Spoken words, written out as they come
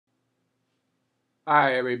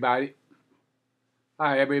Hi, everybody.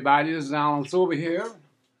 Hi, everybody. This is Alan Silva here.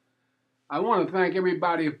 I want to thank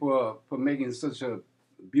everybody for making such a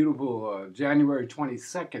beautiful January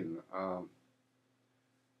 22nd,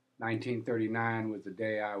 1939 was the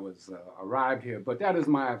day I was arrived here. But that is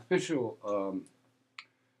my official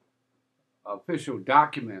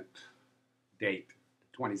document date,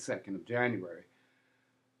 22nd of January.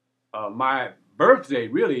 My birthday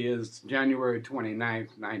really is January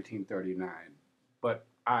 29th, 1939. But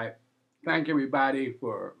I thank everybody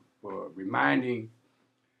for reminding.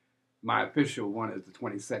 My official one is the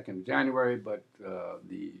 22nd of January, but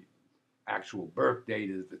the actual birth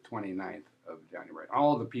date is the 29th of January.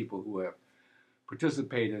 All the people who have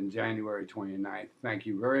participated in January 29th, thank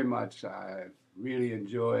you very much. I really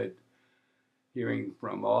enjoyed hearing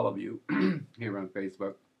from all of you here on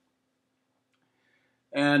Facebook.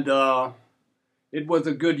 And it was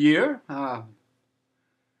a good year. I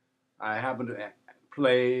happened to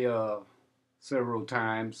play several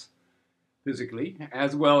times physically,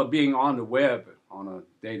 as well as being on the web on a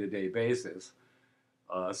day-to-day basis.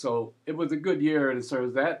 So it was a good year and it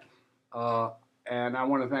serves that. And I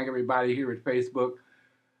want to thank everybody here at Facebook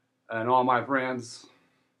and all my friends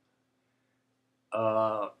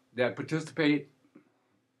that participate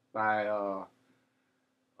by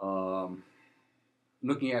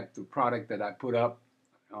looking at the product that I put up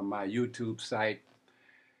on my YouTube site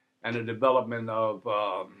and the development of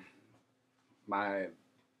my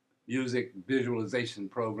music visualization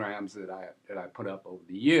programs that I put up over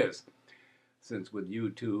the years, since with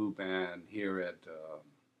YouTube and here at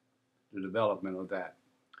the development of that.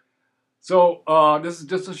 So this is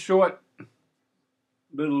just a short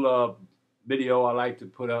little video I like to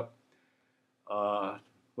put up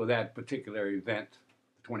for that particular event,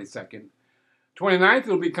 the 22nd. 29th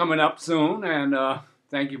will be coming up soon, and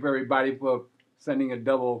thank you for everybody for sending a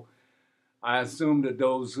double. I assume that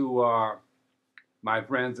those who are my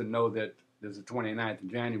friends and know that there's the 29th of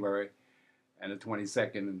January and the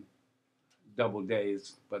 22nd double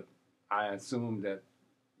days, but I assume that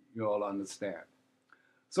you all understand.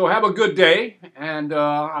 So have a good day, and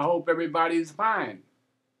I hope everybody's fine.